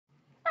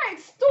right,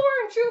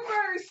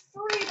 StormTrooper's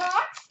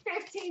 3-box,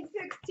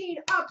 15/16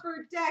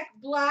 Upper Deck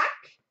Black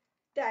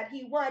that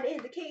he won in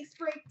the case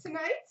break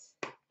tonight.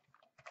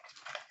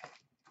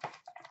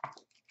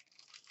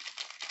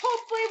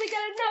 Hopefully we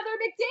get another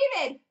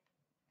McDavid.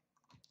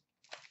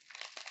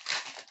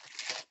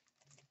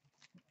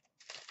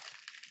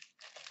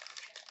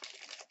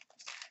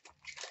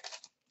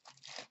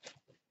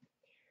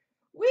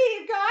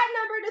 We've got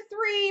number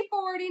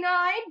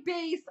 /349,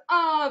 base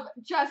of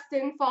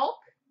Justin Falk.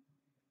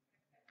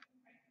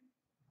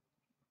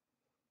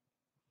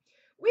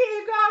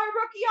 We've got a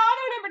rookie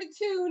auto, number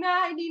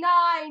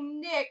 /299,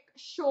 Nick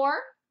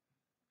Shore.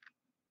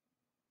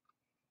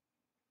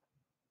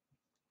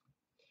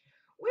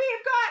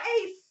 We've got a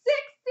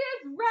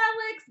 60th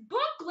Relics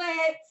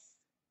booklet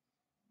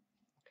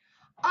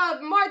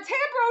of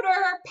Martin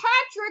Brodeur,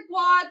 Patrick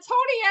Waugh,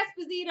 Tony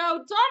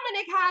Esposito,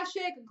 Dominic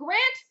Hasek,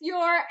 Grant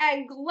Fuhr,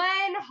 and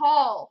Glenn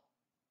Hall.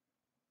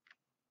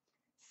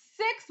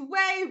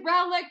 6-way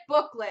relic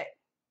booklet.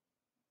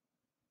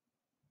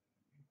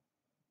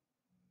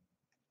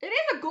 It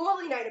is a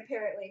goalie night,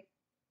 apparently.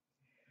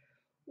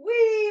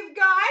 We've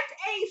got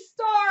a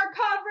star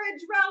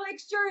coverage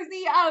relics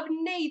jersey of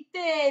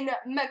Nathan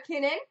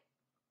MacKinnon.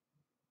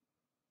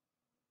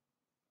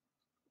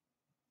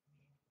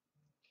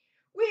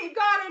 We've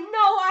got a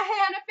Noah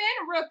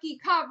Hannafin rookie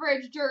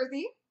coverage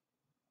jersey.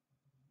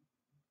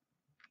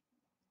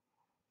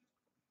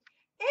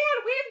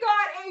 And we've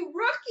got a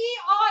rookie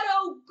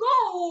auto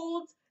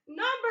gold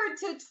number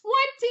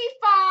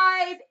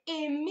 /25,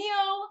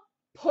 Emile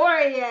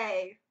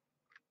Poirier.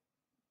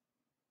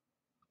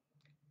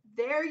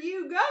 There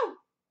you go.